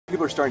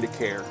People are starting to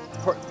care.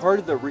 Part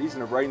of the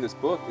reason of writing this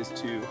book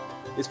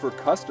is for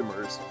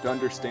customers to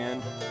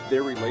understand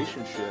their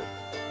relationship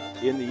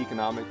in the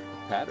economic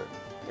pattern.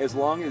 As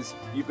long as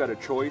you've got a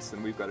choice,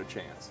 then we've got a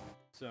chance.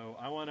 So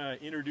I want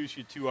to introduce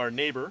you to our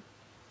neighbor,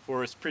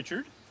 Forest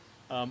Pritchard,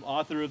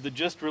 author of the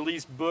just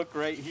released book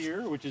right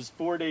here, which is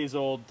 4 days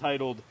old,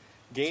 titled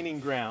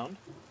Gaining Ground.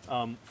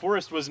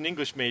 Forrest was an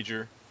English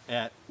major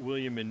at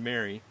William and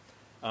Mary.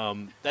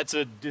 That's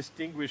a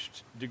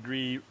distinguished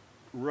degree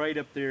right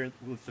up there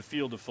with the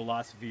field of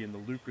philosophy in the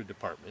Lucre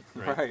department.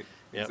 Right,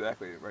 Yep.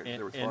 exactly. Right,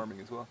 there was farming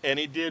as well. And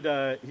he did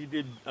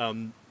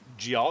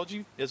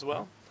geology as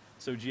well,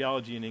 so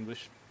geology in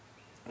English.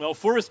 Well,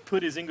 Forrest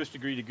put his English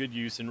degree to good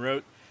use and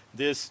wrote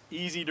this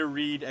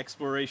easy-to-read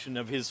exploration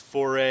of his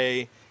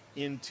foray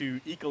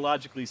into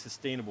ecologically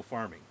sustainable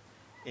farming.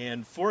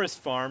 And Forest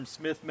Farm,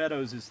 Smith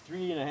Meadows, is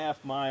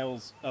 3.5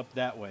 miles up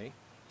that way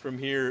from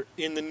here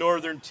in the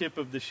northern tip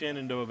of the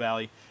Shenandoah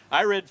Valley.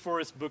 I read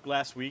Forrest's book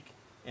last week,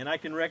 and I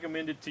can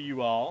recommend it to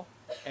you all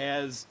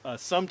as a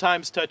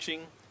sometimes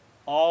touching,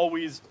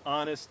 always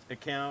honest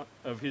account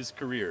of his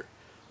career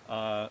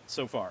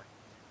so far.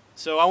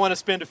 So I want to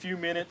spend a few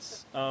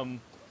minutes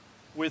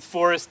with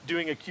Forrest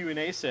doing a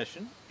Q&A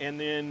session and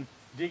then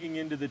digging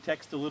into the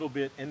text a little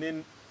bit, and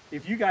then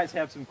if you guys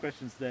have some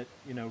questions that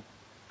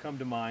come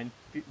to mind,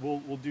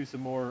 we'll do some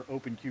more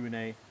open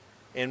Q&A,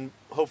 and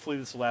hopefully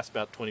this will last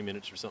about 20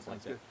 minutes or something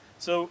like that. Good.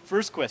 So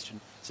first question.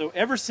 So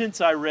ever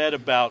since I read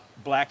about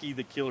Blackie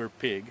the Killer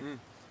Pig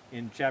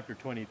in chapter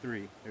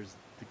 23, there's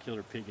the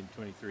killer pig in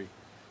 23,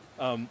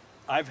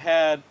 I've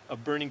had a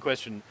burning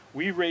question.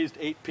 We raised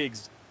 8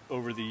 pigs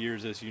over the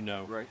years, as you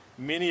know, right.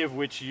 Many of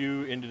which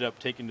you ended up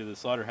taking to the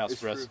slaughterhouse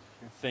for us.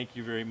 Yeah. Thank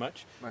you very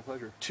much. My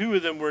pleasure. 2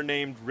 of them were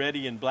named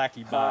Reddy and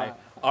Blackie by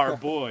our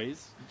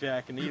boys,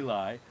 Jack and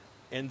Eli,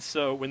 and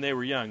so when they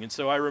were young. And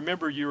so I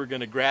remember you were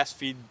going to grass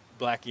feed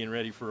Blackie and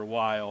Reddy for a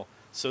while.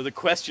 So the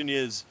question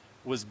is,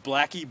 was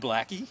Blackie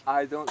Blackie?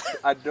 I don't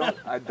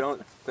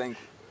think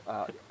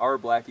our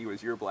Blackie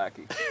was your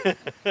Blackie.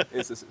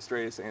 It's the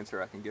straightest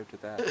answer I can give to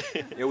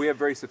that. We have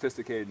very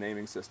sophisticated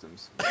naming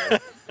systems.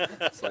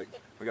 It's like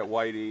we got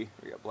Whitey,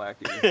 we got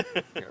Blackie,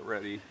 we got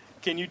Reddy.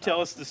 Can you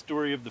tell us the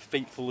story of the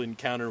fateful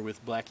encounter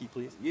with Blackie,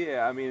 please?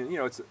 Yeah, I mean,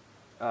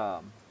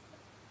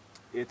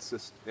 it's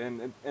just,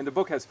 and the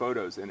book has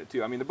photos in it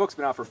too. I mean, the book's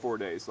been out for 4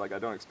 days. Like, I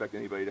don't expect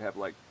anybody to have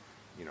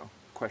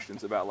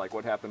questions about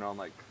what happened on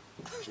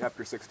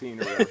chapter 16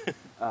 or whatever.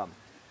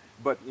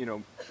 But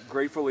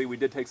gratefully we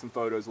did take some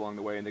photos along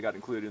the way, and they got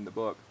included in the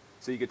book,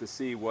 so you get to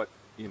see what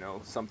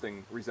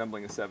something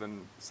resembling a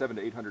 700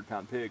 to 800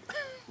 pound pig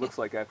looks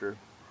like after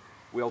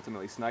we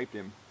ultimately sniped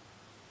him.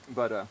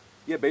 But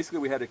yeah, basically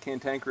we had a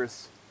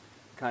cantankerous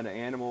kind of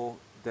animal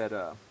that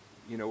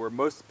where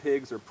most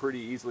pigs are pretty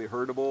easily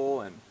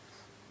herdable and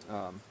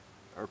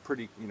are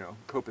pretty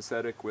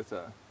copacetic with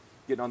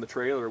getting on the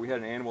trailer. We had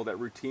an animal that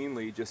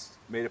routinely just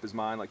made up his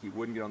mind like he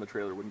wouldn't get on the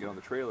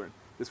trailer, and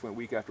this went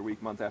week after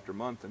week, month after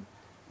month. And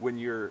when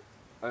you're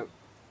a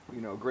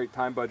great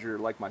time budgeter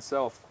like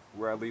myself,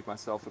 where I leave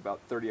myself about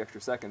 30 extra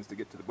seconds to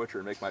get to the butcher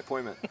and make my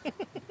appointment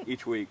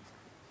each week,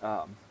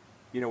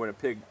 when a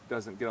pig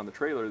doesn't get on the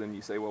trailer, then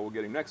you say, well, we'll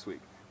get him next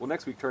week. Well,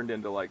 next week turned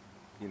into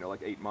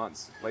 8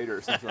 months later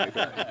or something like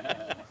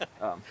that.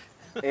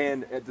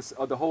 And at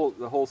the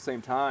whole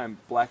same time,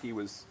 Blackie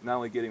was not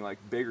only getting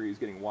bigger, he was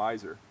getting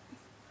wiser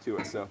to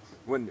us. So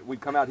when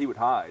we'd come out, he would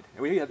hide.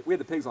 And we had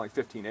the pigs on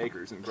 15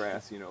 acres in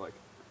grass,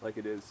 like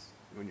it is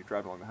when you're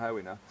driving along the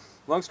highway now.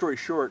 Long story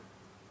short,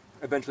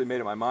 eventually made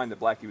up my mind that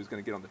Blackie was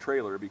going to get on the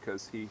trailer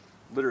because he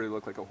literally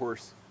looked like a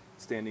horse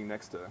standing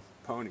next to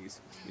ponies,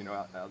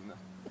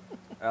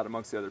 out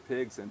amongst the other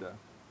pigs. And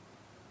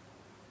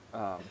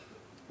well,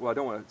 I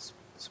don't want to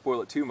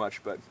spoil it too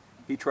much, but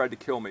he tried to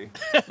kill me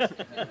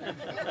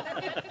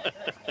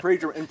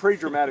in pretty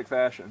dramatic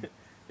fashion.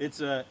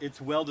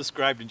 It's well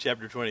described in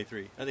chapter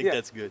 23. I think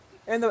that's good.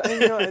 And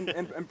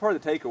part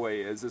of the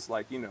takeaway is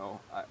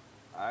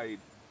I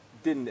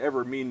didn't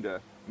ever mean to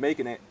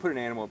put an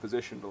animal in a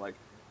position to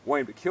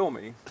want him to kill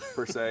me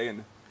per se,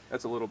 and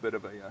that's a little bit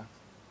of a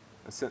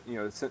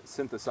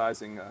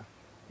synthesizing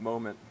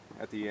moment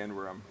at the end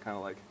where I'm kind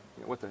of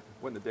what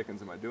in the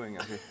dickens am I doing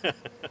out here?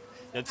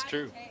 That's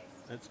true.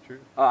 That's true.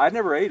 I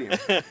never ate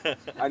him.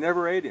 I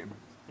never ate him,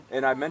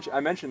 and I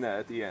mentioned that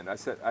at the end. I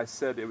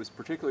said it was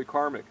particularly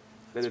karmic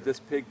that if this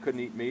pig couldn't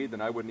eat me,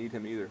 then I wouldn't eat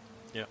him either.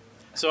 Yeah.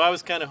 So I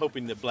was kind of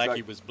hoping that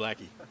Blackie was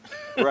Blackie.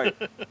 Right.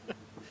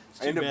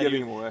 I ended up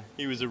giving him away.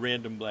 He was a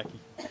random Blackie.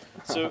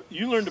 So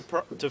you learned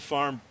to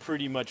farm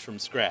pretty much from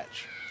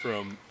scratch,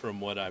 from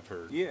what I've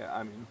heard. Yeah,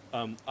 I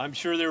mean, I'm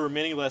sure there were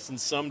many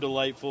lessons, some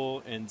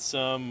delightful and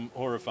some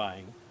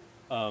horrifying.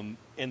 And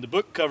the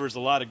book covers a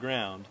lot of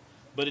ground,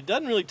 but it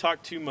doesn't really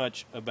talk too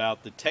much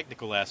about the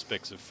technical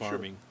aspects of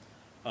farming.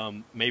 Sure.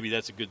 Maybe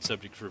that's a good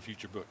subject for a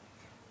future book.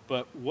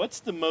 But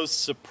what's the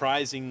most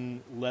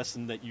surprising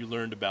lesson that you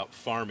learned about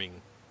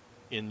farming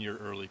in your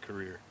early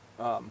career?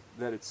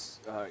 That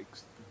it's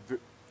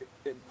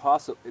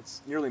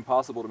nearly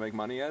impossible to make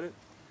money at it.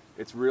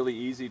 It's really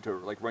easy to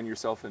run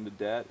yourself into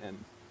debt,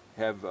 and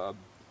have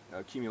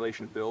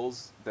accumulation of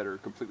bills that are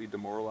completely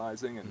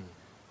demoralizing, and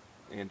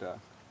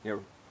you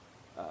know,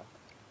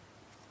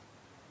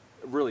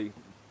 really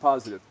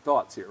positive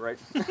thoughts here, right?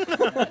 You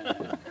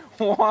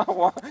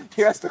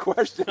asked the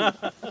question.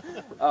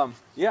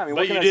 Yeah, I mean,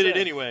 But you did it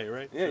anyway,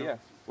 right? Yeah, So- yeah.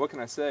 What can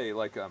I say?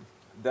 Like,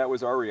 that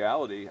was our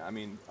reality. I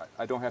mean,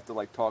 I don't have to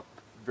like talk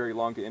very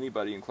long to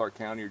anybody in Clark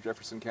County or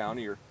Jefferson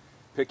County, or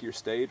pick your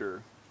state,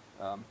 or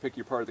pick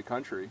your part of the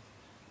country,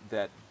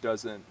 that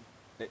doesn't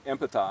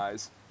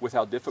empathize with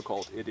how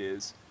difficult it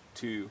is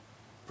to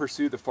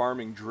pursue the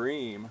farming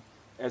dream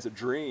as a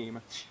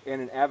dream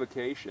and an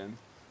avocation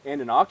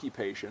and an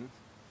occupation,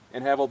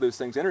 and have all those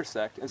things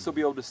intersect and still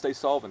be able to stay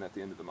solvent at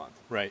the end of the month.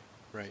 Right,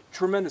 right.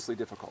 Tremendously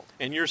difficult.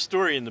 And your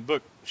story in the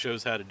book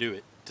shows how to do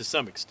it to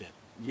some extent.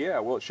 Yeah,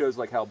 well, it shows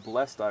like how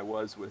blessed I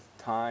was with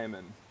time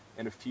and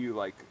a few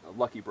like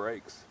lucky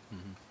breaks,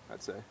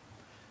 I'd say.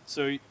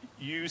 So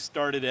you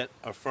started at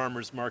a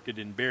farmer's market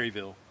in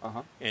Berryville,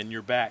 and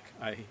you're back,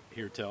 I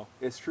hear tell.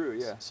 It's true,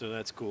 yeah. So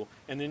that's cool.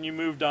 And then you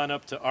moved on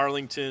up to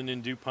Arlington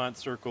and DuPont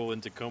Circle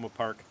and Tacoma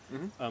Park.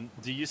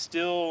 Do you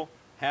still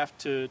have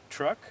to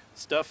truck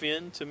stuff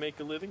in to make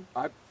a living?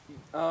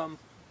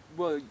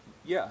 Well,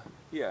 yeah,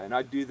 and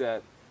I do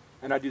that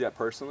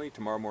personally.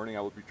 Tomorrow morning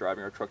I will be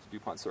driving our truck to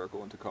DuPont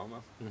Circle in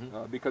Tacoma,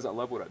 because I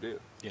love what I do.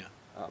 Yeah.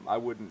 I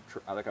wouldn't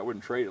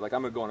trade it. Like,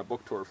 I'm gonna go on a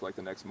book tour for like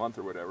the next month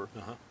or whatever.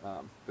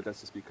 But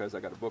that's just because I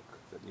got a book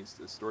that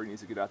the story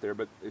needs to get out there.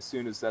 But as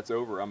soon as that's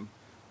over, I'm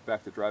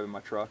back to driving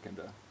my truck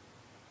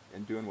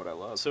and doing what I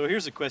love. So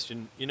here's a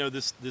question. You know,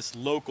 this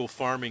local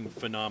farming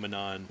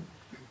phenomenon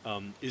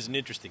is an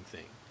interesting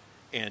thing.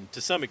 And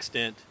to some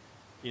extent,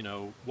 you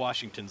know,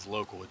 Washington's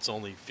local. It's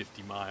only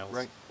 50 miles.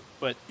 Right.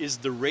 But is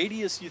the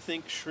radius, you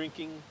think,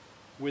 shrinking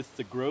with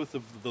the growth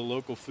of the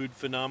local food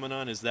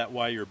phenomenon? Is that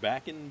why you're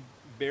back in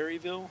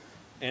Berryville?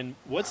 And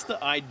what's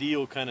the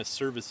ideal kind of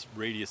service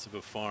radius of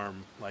a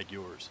farm like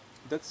yours?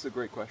 That's a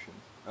great question.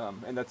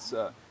 And that's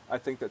I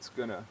think that's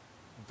going to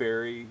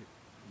vary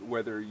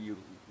whether you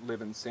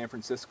live in San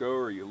Francisco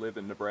or you live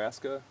in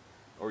Nebraska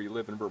or you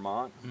live in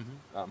Vermont.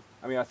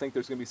 I mean, I think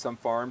there's going to be some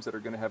farms that are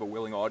going to have a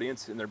willing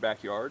audience in their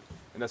backyard,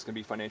 and that's going to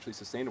be financially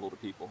sustainable to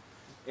people.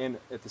 And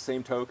at the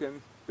same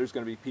token, there's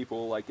going to be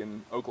people like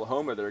in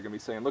Oklahoma that are going to be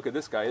saying, look at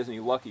this guy, isn't he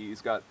lucky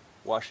he's got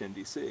Washington,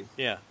 D.C.?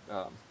 Yeah.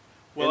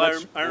 Well,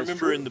 I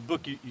remember in the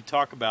book you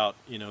talk about,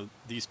 you know,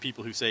 these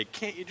people who say,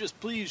 can't you just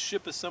please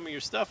ship us some of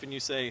your stuff? And you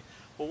say,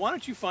 well, why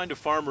don't you find a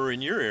farmer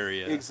in your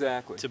area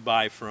to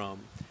buy from?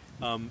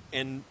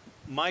 And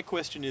my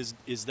question is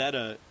that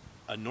a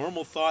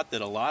normal thought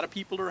that a lot of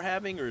people are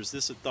having, or is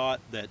this a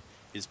thought that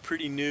is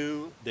pretty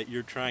new that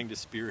you're trying to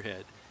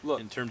spearhead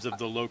in terms of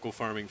the local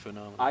farming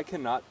phenomenon? I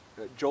cannot.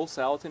 Joel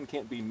Salatin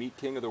can't be meat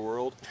king of the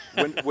world.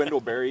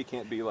 Wendell Berry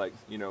can't be like,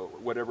 you know,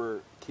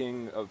 whatever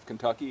king of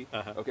Kentucky.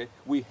 Okay,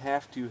 we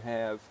have to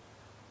have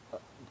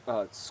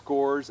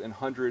scores and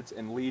hundreds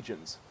and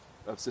legions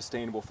of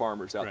sustainable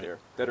farmers out there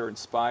that are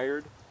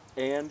inspired,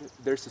 and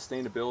their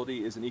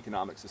sustainability is an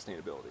economic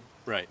sustainability.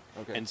 Right.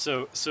 Okay. And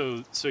so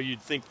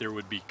you'd think there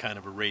would be kind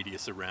of a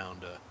radius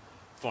around a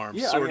farm,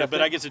 yeah, sort of,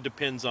 but I guess it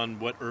depends on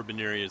what urban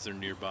areas are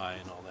nearby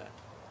and all that.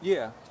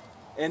 Yeah.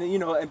 And you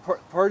know, and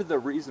part of the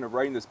reason of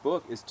writing this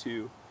book is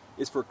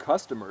for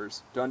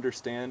customers to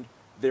understand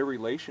their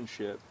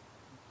relationship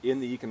in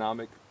the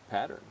economic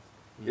pattern.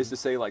 Is to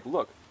say, like,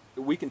 look,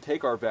 we can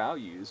take our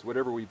values,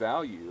 whatever we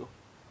value,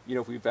 you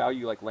know, if we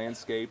value like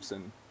landscapes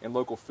and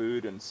local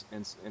food and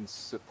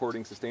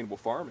supporting sustainable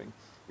farming,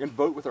 and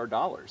vote with our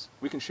dollars.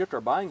 We can shift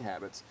our buying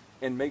habits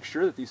and make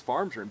sure that these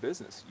farms are in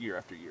business year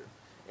after year.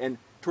 And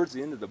towards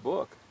the end of the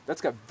book,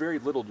 that's got very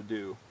little to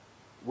do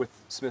with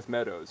Smith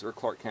Meadows or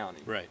Clark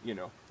County. Right. You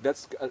know,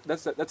 that's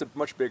a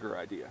much bigger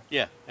idea.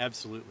 Yeah,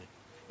 absolutely.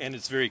 And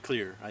it's very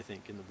clear, I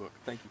think, in the book.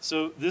 Thank you.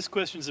 So this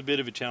question's a bit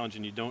of a challenge,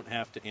 and you don't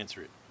have to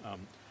answer it.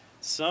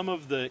 Some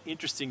of the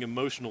interesting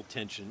emotional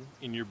tension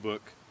in your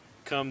book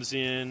comes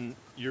in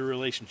your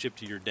relationship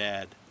to your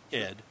dad,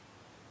 Ed.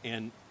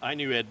 And I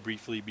knew Ed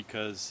briefly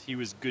because he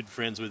was good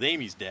friends with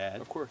Amy's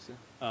dad. Of course,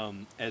 yeah.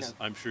 As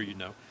I'm sure you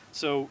know.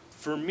 So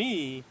for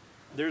me,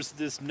 there's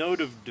this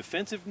note of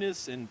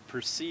defensiveness and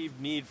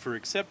perceived need for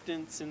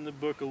acceptance in the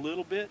book a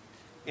little bit.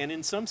 And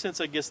in some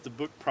sense, I guess the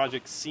book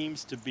project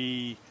seems to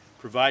be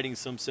providing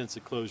some sense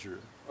of closure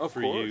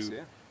for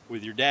you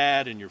with your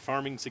dad and your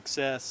farming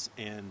success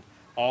and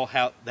all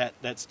how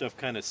that stuff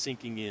kind of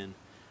sinking in.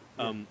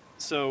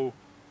 So,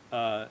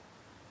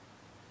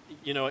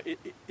 you know,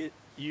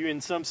 you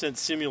in some sense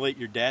simulate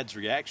your dad's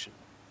reaction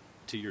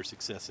to your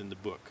success in the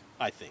book,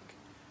 I think.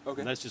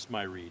 Okay. And that's just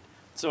my read.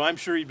 So I'm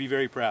sure he'd be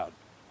very proud,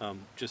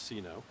 just so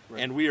you know.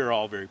 Right. And we are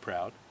all very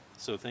proud.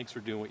 So thanks for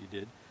doing what you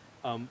did.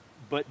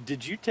 But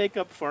did you take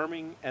up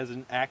farming as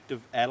an act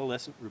of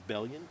adolescent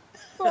rebellion?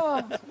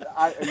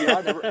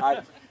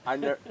 I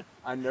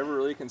never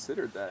really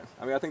considered that.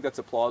 I mean, I think that's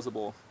a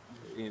plausible,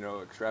 you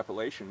know,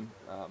 extrapolation.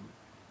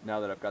 Now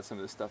that I've got some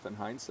of this stuff in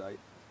hindsight,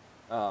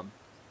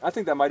 I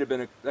think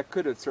that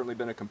could have certainly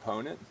been a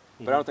component,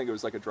 but I don't think it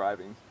was like a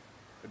driving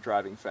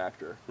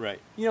factor. Right.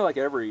 You know, like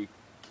every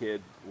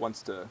kid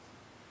wants to,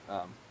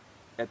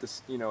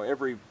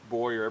 every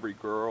boy or every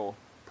girl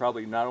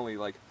probably not only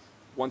like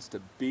wants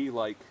to be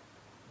like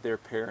their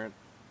parent,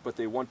 but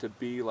they want to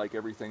be like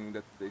everything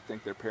that they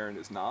think their parent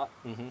is not.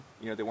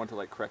 Mm-hmm. They want to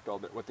like correct all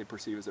what they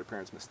perceive as their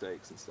parents'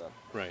 mistakes and stuff.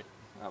 Right.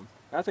 And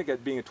I think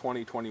at being a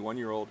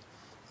 21-year-old,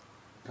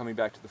 coming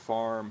back to the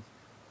farm,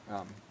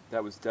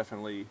 that was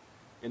definitely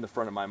in the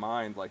front of my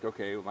mind. Like,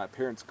 okay, well, my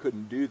parents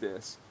couldn't do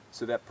this,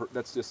 so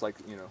that's just like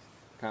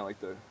kind of like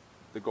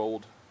the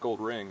gold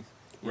ring.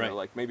 Right.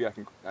 Like maybe I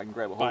can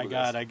grab a hold By of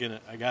God, this.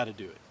 I gotta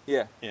do it.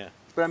 Yeah. Yeah.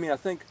 But I mean, I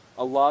think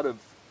a lot of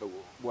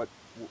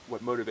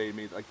what motivated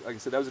me, like I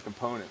said, that was a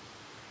component.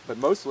 But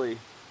mostly,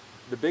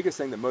 the biggest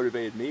thing that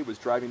motivated me was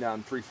driving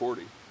down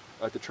 340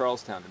 to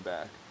Charlestown and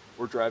back,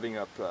 or driving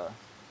up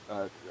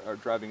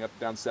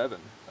down 7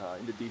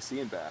 into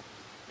DC and back,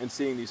 and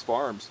seeing these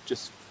farms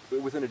just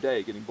within a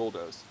day getting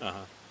bulldozed.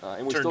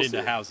 And we Turned still into see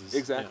it. houses.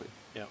 Exactly.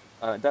 Yeah.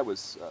 That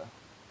was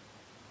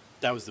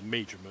the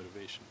major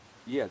motivation.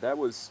 yeah, that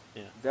was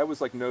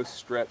like no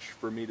stretch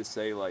for me to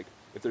say, like,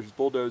 if there's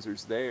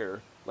bulldozers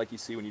there, like you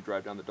see when you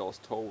drive down the Dulles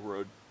Toll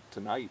Road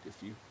tonight,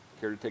 if you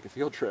care to take a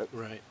field trip.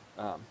 Right.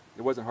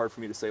 It wasn't hard for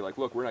me to say, like,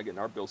 look, we're not getting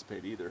our bills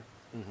paid either.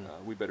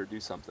 We better do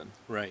something.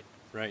 Right.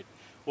 Right.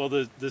 Well,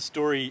 the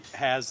story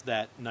has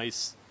that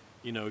nice,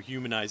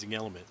 humanizing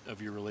element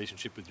of your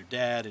relationship with your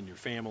dad and your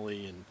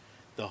family, and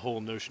the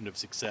whole notion of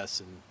success,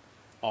 and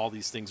all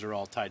these things are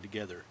all tied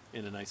together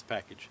in a nice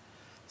package.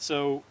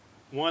 So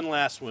one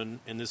last one,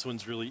 and this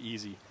one's really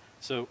easy.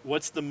 So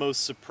what's the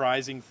most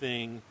surprising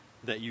thing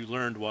that you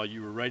learned while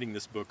you were writing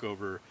this book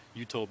over,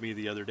 you told me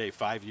the other day,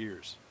 5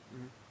 years?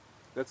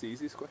 That's the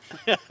easiest question.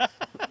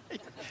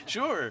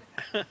 Sure.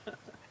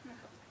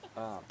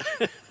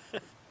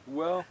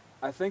 Well,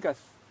 I think I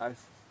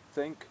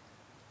thank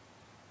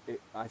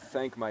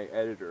my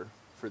editor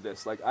for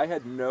this. Like, I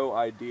had no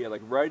idea.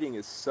 Like, writing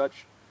is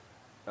such,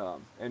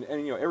 and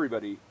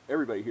everybody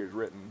here has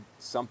written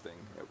something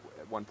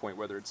at one point,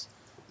 whether it's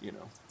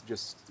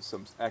just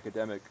some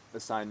academic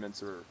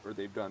assignments or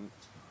they've done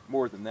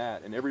more than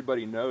that. And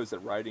everybody knows that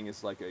writing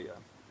is like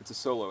it's a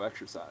solo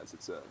exercise.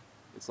 It's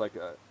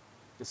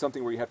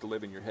something where you have to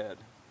live in your head.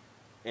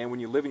 And when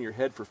you live in your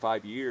head for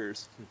 5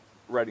 years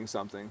writing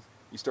something,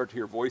 you start to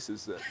hear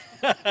voices that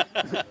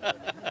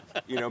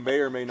may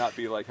or may not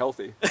be like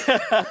healthy.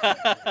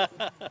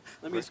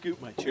 Let me scoop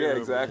my chair. Yeah,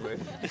 exactly.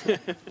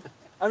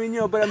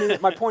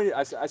 My point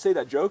is, I say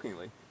that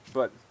jokingly,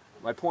 but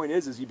my point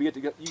is you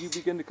begin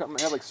to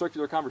have like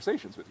circular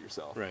conversations with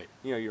yourself. Right.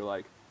 You're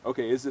like,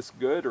 okay, is this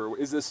good, or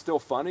is this still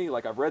funny?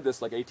 Like, I've read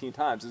this like 18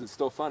 times. Is it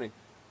still funny?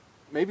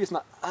 Maybe it's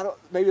not.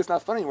 Maybe it's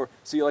not funny anymore.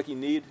 So you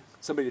need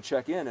somebody to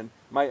check in. And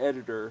my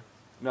editor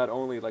not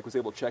only was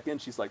able to check in.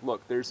 She's like,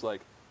 look, there's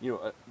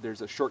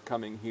there's a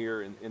shortcoming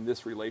here in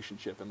this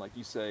relationship, and like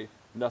you say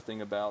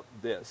nothing about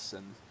this,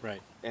 and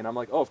right. And I'm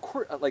like, oh, of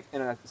course.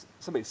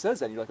 Somebody says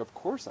that, and you're like, of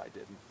course I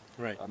didn't.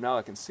 Right. Now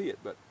I can see it,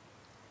 but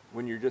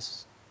when you're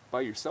just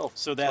by yourself,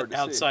 so that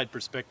outside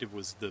perspective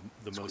was the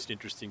most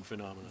interesting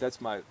phenomenon.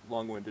 That's my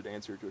long-winded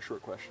answer to a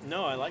short question.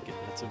 No, I like it.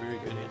 That's a very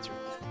good answer.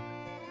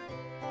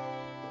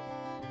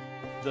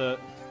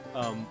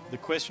 The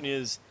question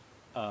is,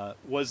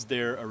 was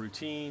there a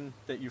routine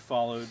that you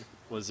followed?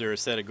 Was there a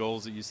set of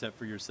goals that you set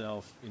for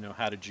yourself?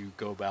 How did you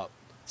go about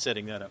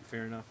setting that up?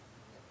 Fair enough.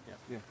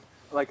 Yeah.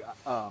 Like,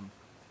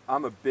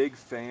 I'm a big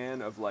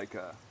fan of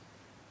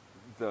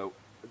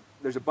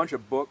there's a bunch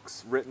of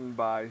books written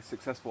by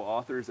successful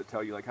authors that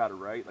tell you how to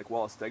write. Like,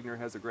 Wallace Stegner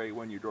has a great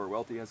one. Eudora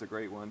Welty has a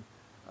great one.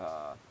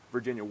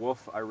 Virginia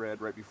Woolf I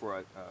read right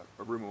before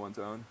A Room of One's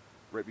Own,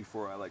 right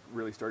before I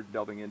really started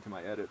delving into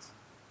my edits.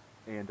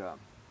 And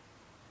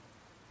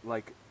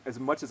as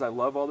much as I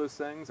love all those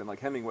things, and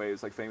Hemingway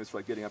is famous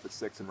for getting up at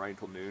 6 and writing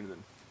till noon, and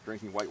then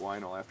drinking white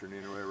wine all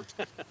afternoon or whatever.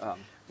 I'm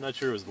not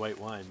sure it was white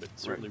wine, but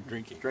certainly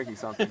right. Drinking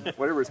something,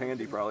 whatever is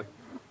handy, probably.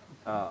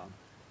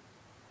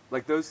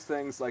 Those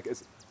things,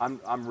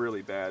 I'm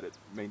really bad at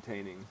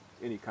maintaining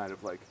any kind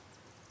of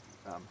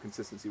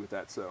consistency with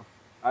that. So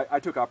I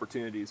took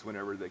opportunities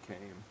whenever they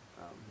came.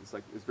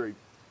 It's very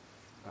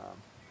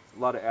a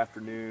lot of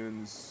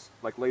afternoons,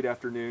 late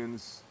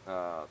afternoons,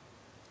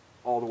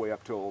 all the way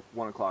up till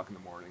 1 o'clock in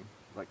the morning,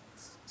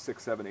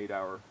 6, 7, 8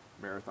 hour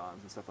marathons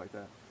and stuff like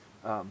that.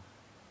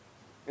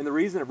 And the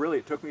reason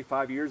it took me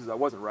 5 years is I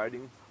wasn't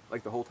writing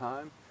the whole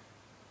time.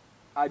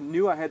 I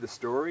knew I had the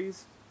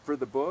stories for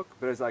the book,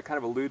 but as I kind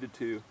of alluded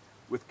to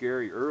with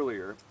Gary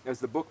earlier, as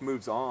the book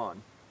moves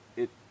on,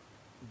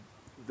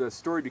 the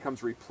story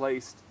becomes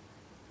replaced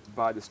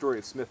by the story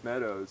of Smith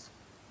Meadows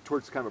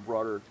towards kind of a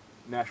broader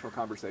national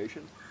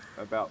conversation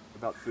about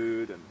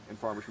food and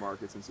farmers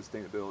markets and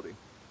sustainability.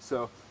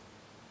 So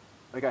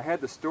I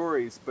had the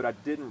stories, but I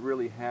didn't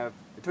really have,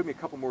 it took me a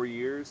couple more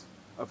years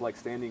of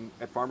standing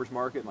at farmers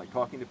market and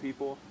talking to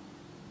people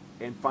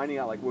and finding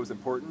out what was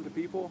important to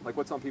people,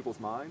 what's on people's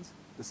minds,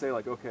 to say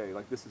okay,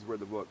 this is where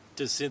the book,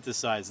 to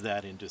synthesize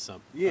that into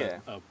some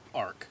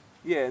arc.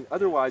 Yeah, and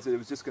otherwise it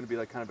was just going to be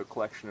kind of a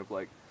collection of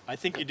I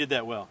think you did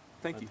that well.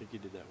 Thank you. I think you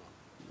did that well.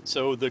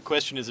 So the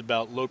question is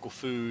about local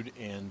food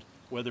and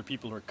whether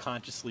people are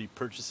consciously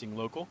purchasing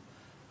local.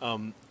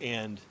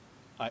 And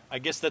I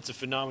guess that's a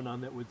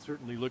phenomenon that would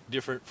certainly look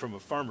different from a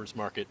farmer's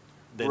market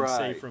than,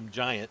 say, from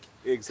Giant.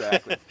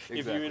 Exactly.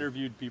 If you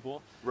interviewed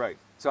people. Right.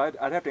 So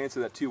I'd have to answer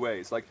that two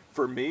ways. Like,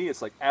 for me,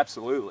 it's like,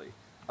 absolutely.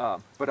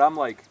 But I'm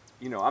like,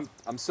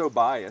 I'm so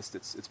biased,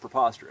 it's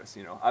preposterous.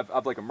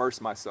 I've like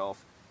immersed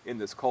myself in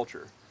this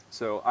culture.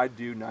 So I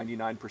do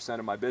 99%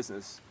 of my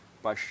business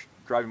by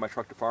driving my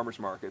truck to farmers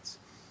markets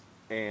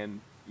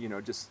and,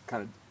 just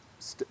kind of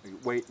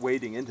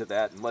wading into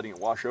that and letting it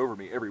wash over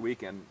me every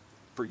weekend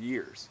for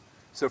years.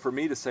 So for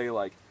me to say,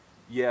 like,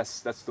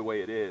 yes, that's the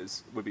way it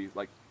is, would be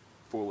like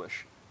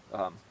foolish.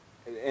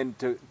 And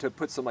to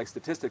put some like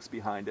statistics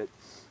behind it,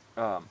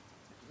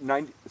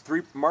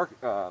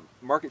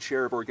 market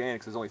share of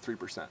organics is only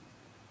 3%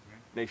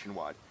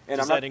 nationwide. And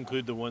Does that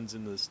include the ones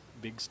in the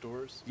big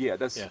stores? Yeah,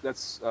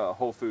 that's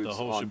Whole Foods the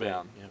whole on shebang,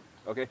 down. yeah.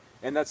 Okay,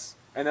 and that's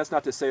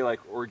not to say like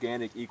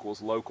organic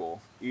equals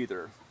local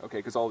either. Okay,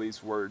 because all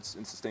these words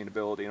in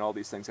sustainability and all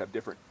these things have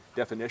different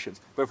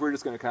definitions. But if we're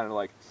just going to kind of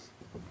like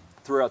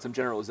throw out some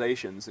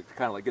generalizations, to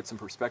kind of like get some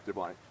perspective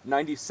on it,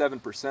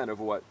 97% of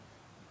what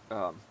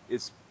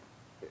is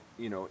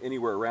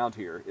anywhere around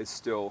here is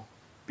still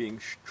being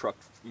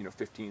trucked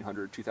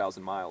 1,500,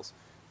 2,000 miles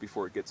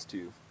before it gets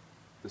to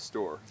the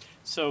store.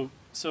 So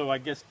I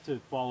guess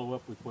to follow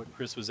up with what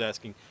Chris was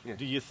asking,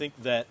 do you think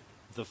that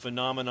the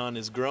phenomenon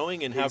is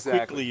growing, and how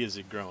quickly is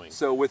it growing?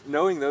 So with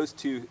knowing those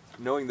two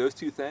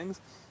things,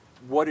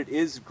 what it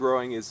is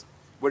doing is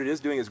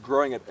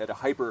growing at a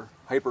hyper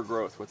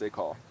growth, what they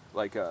call,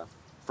 like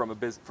from a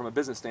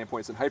business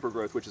standpoint, it's in hyper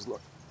growth, which is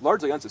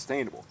largely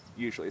unsustainable.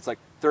 Usually, it's like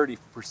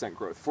 30%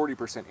 growth,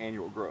 40%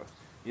 annual growth.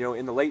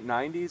 In the late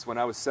 90s, when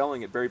I was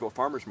selling at Berryville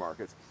farmers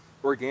markets,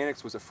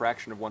 organics was a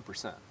fraction of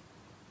 1%.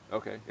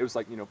 Okay, it was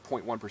like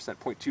 0.1%,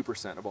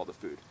 0.2% of all the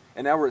food,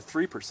 and now we're at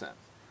 3%.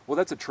 Well,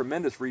 that's a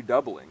tremendous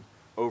redoubling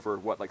over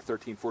like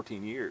 13,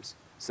 14 years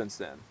since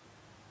then.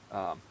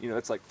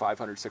 That's like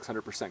 500,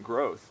 600%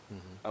 growth,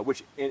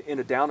 which in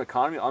a down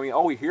economy, I mean,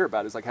 all we hear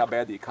about is like how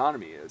bad the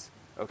economy is.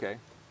 Okay,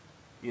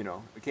 we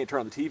can't turn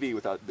on the TV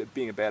without it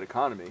being a bad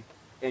economy,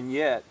 and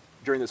yet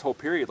during this whole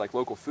period, like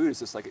local food has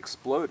just like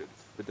exploded,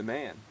 the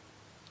demand.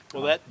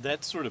 Well,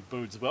 that sort of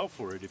bodes well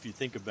for it if you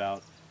think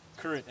about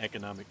current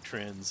economic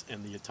trends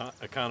and the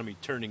economy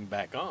turning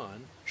back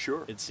on.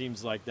 Sure. It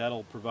seems like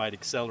that'll provide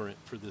accelerant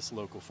for this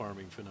local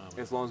farming phenomenon.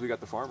 As long as we got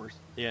the farmers.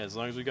 Yeah, as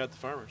long as we got the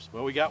farmers.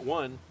 Well, we got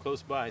one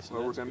close by. So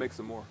well, we're going to make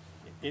some more.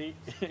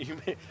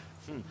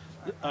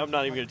 I'm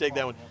not even going to take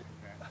that one.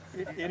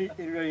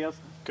 Anybody else?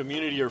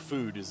 Community or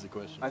food is the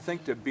question. I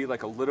think to be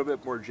like a little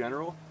bit more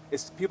general,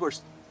 people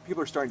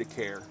are starting to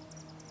care.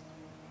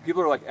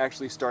 People are like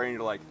actually starting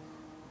to like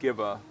give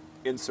a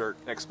insert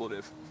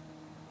expletive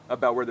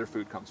about where their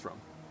food comes from.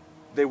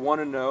 They want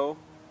to know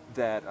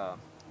that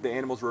the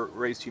animals were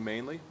raised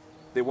humanely.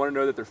 They want to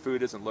know that their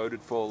food isn't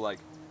loaded full of like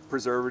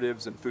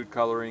preservatives and food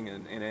coloring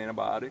and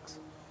antibiotics.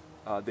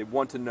 They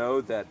want to know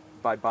that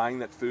by buying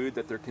that food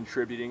that they're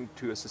contributing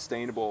to a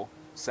sustainable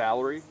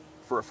salary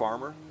for a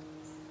farmer.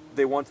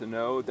 They want to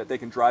know that they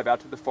can drive out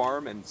to the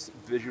farm and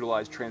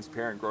visualize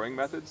transparent growing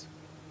methods.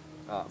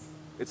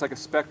 It's like a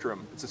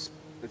spectrum. It's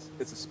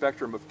a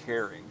spectrum of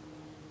caring,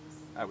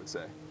 I would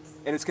say.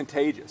 And it's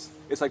contagious.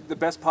 It's like the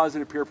best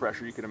positive peer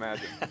pressure you can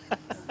imagine.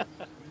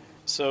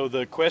 So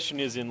the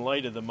question is, in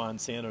light of the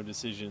Monsanto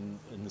decision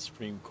in the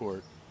Supreme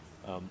Court,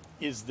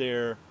 is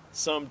there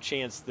some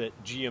chance that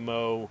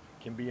GMO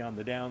can be on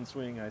the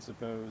downswing, I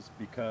suppose,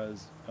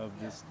 because of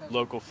this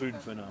local food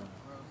phenomenon?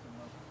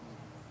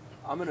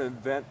 I'm going to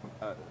invent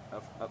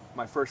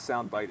my first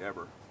soundbite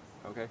ever.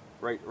 Okay,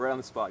 right on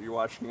the spot. You're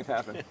watching it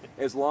happen.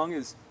 As long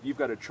as you've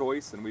got a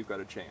choice, then we've got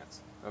a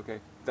chance.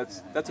 Okay, that's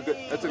a good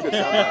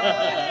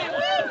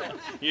soundbite.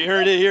 You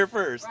heard it here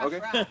first.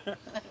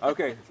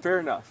 Okay,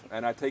 fair enough.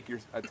 And I take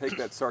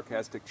that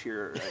sarcastic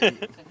cheer. A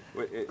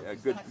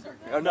good.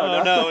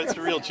 No, it's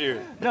a real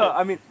cheer. No,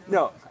 I mean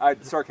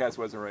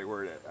sarcasm wasn't the right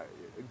word.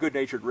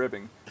 Good-natured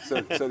ribbing,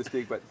 so to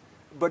speak. But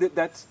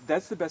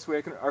that's the best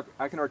way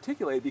I can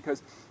articulate it,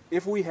 because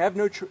if we have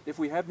no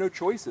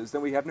choices,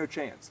 then we have no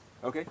chance.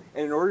 Okay,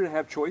 and in order to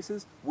have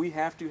choices, we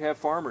have to have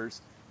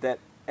farmers that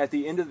at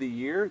the end of the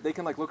year they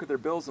can like look at their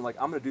bills and like,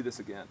 I'm going to do this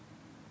again.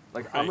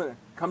 Like, right. I'm going to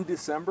come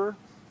December,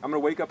 I'm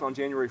going to wake up on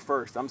January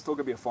 1st. I'm still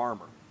going to be a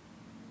farmer,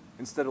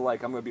 instead of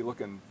like I'm going to be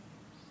looking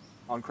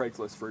on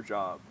Craigslist for a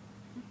job.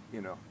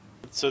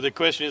 So the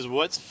question is,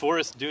 what's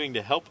Forest doing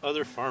to help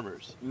other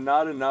farmers?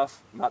 Not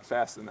enough, not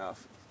fast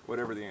enough.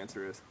 Whatever the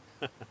answer is.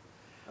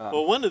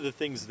 Well, one of the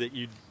things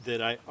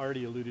that I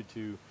already alluded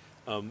to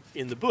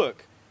in the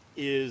book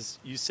is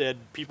you said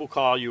people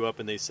call you up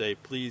and they say,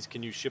 please,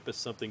 can you ship us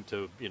something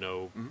to,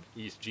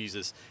 East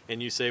Jesus?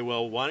 And you say,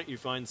 well, why don't you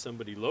find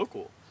somebody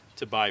local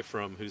to buy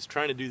from who's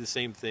trying to do the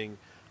same thing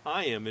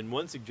I am. And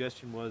one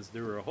suggestion was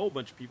there were a whole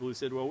bunch of people who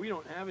said, well, we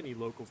don't have any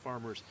local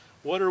farmers.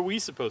 What are we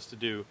supposed to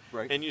do?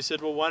 Right. And you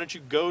said, well, why don't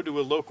you go to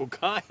a local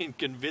guy and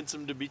convince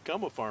him to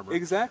become a farmer?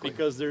 Exactly.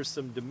 Because there's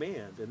some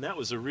demand. And that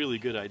was a really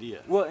good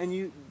idea. Well, and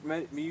you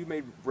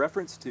made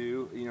reference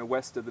to,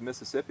 west of the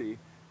Mississippi,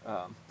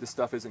 this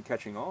stuff isn't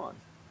catching on.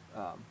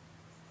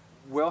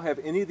 Well, have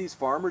any of these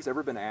farmers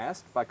ever been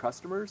asked by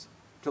customers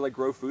to like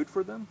grow food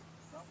for them?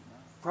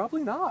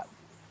 Probably not.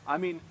 I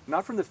mean,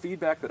 not from the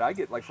feedback that I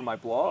get, like from my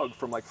blog,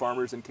 from like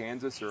farmers in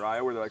Kansas or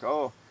Iowa. They're like,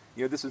 oh,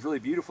 this is really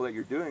beautiful that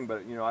you're doing,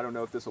 but I don't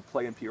know if this will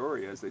play in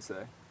Peoria, as they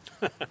say.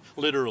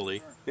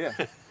 Literally. Yeah,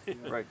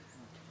 right.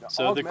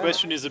 So the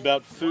question is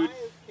about food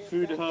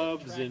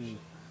hubs and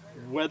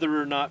whether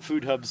or not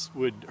food hubs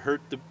would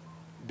hurt the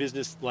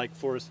business like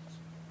Forest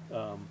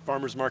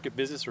farmers market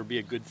business, or be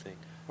a good thing,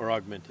 or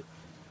augment it.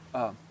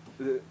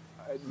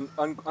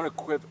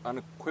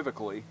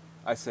 Unequivocally,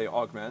 I say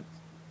augment.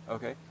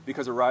 Okay,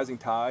 because a rising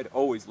tide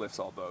always lifts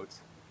all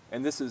boats,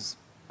 and this is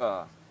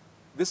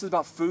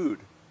about food.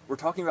 We're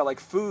talking about like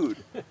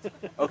food.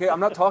 Okay, I'm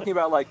not talking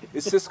about like,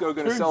 is Cisco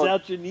going to sell? Turns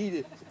out you need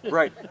it.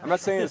 Right. I'm not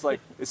saying it's like,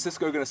 is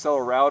Cisco going to sell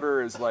a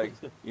router? Is like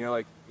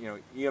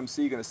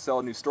EMC going to sell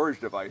a new storage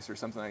device or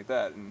something like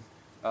that? And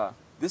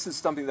this is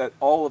something that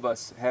all of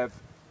us have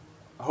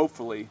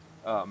hopefully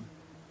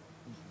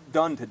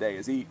done today,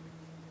 is eat.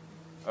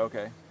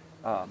 Okay.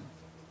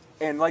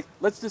 And like,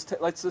 let's just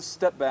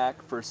step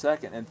back for a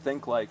second and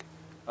think like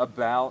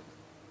about,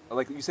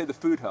 like you say, the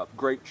food hub,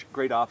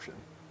 great option.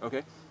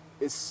 Okay,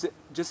 it's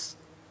just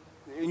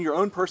in your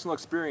own personal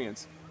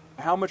experience,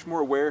 how much more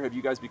aware have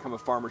you guys become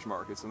of farmers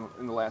markets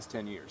in the last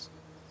 10 years?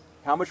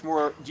 How much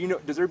more do you know?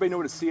 Does everybody know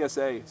what a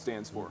CSA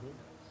stands for? Mm-hmm.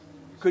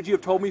 Could you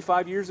have told me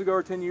 5 years ago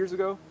or 10 years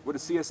ago what a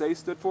CSA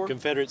stood for?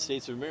 Confederate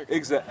States of America.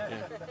 Exactly.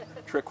 Yeah.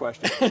 Trick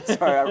question.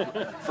 Sorry,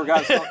 I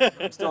forgot.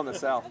 I'm still in the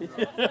South.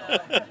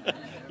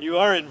 You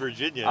are in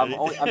Virginia.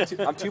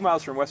 I'm 2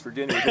 miles from West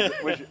Virginia,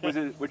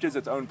 which is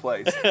its own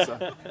place.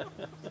 So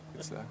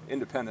it's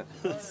independent.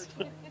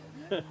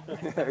 Yeah,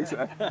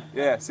 exactly.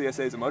 Yeah,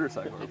 CSA is a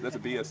motorcycle. That's a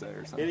BSA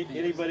or something.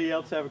 Anybody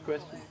else have a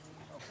question?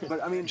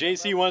 But I mean,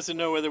 JC wants to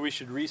know whether we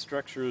should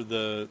restructure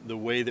the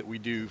way that we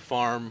do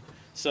farm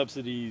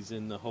subsidies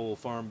and the whole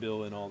farm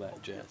bill and all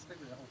that jazz.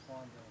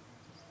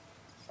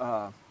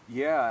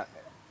 Yeah,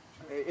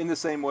 in the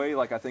same way,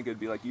 like I think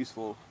it'd be like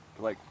useful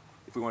to like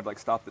if we wanted to like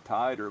stop the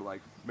tide or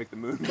like make the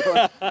moon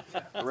go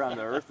around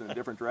the earth in a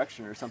different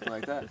direction or something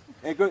like that.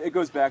 And it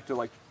goes back to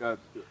like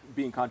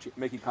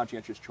making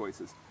conscientious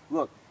choices.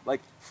 Look,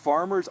 like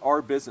farmers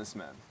are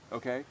businessmen,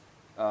 okay?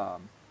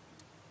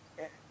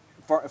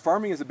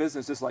 Farming is a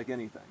business just like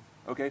anything,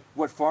 okay?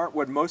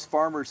 What most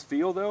farmers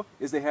feel though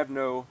is they have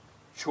no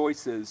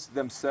choices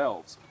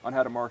themselves on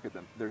how to market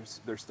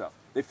their stuff.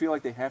 They feel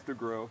like they have to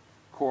grow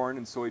corn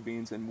and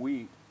soybeans and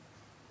wheat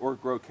or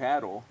grow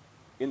cattle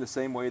in the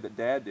same way that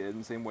Dad did, in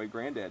the same way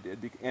Granddad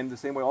did, and the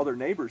same way all their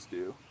neighbors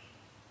do,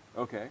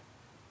 okay?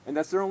 And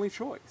that's their only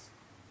choice.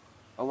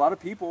 A lot of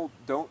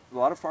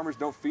farmers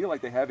don't feel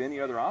like they have any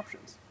other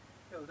options.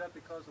 Is that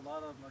because a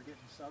lot of them are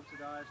getting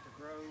subsidized to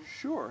grow?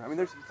 Sure. I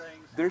mean,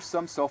 there's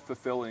some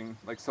self-fulfilling,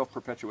 like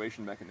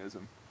self-perpetuation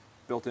mechanism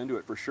built into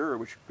it for sure,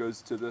 which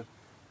goes to the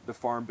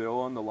farm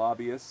bill and the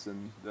lobbyists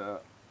and the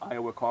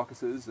Iowa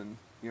caucuses, and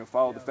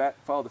follow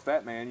the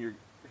fat man. You're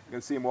going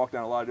to see him walk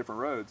down a lot of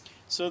different roads.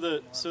 So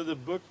the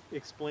book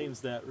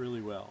explains that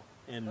really well,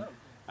 and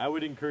I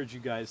would encourage you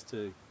guys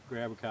to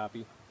grab a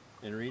copy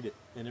and read it,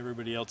 and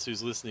everybody else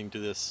who's listening to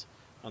this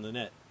on the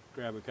net,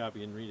 grab a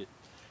copy and read it.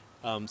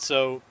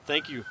 So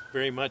thank you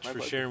very much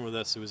for sharing with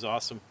us. It was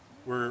awesome.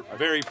 We're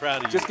very proud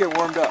of you. Just get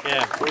warmed up.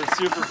 Yeah, we're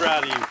super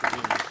proud of you for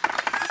doing this.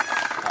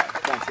 All right,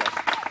 thanks, guys.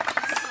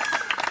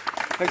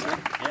 Thanks, man.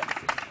 Yeah.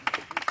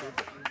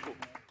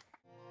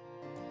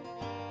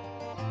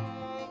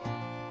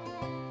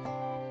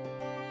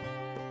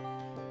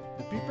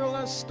 The people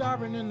are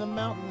starving in the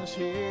mountains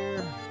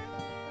here.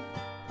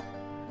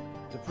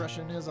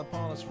 Depression is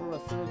upon us for a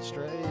third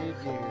straight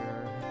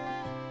year.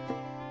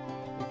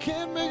 You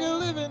can't make a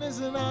living as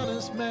an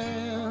honest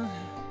man,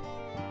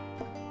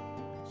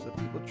 so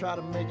people try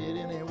to make it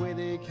any way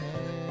they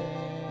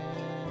can.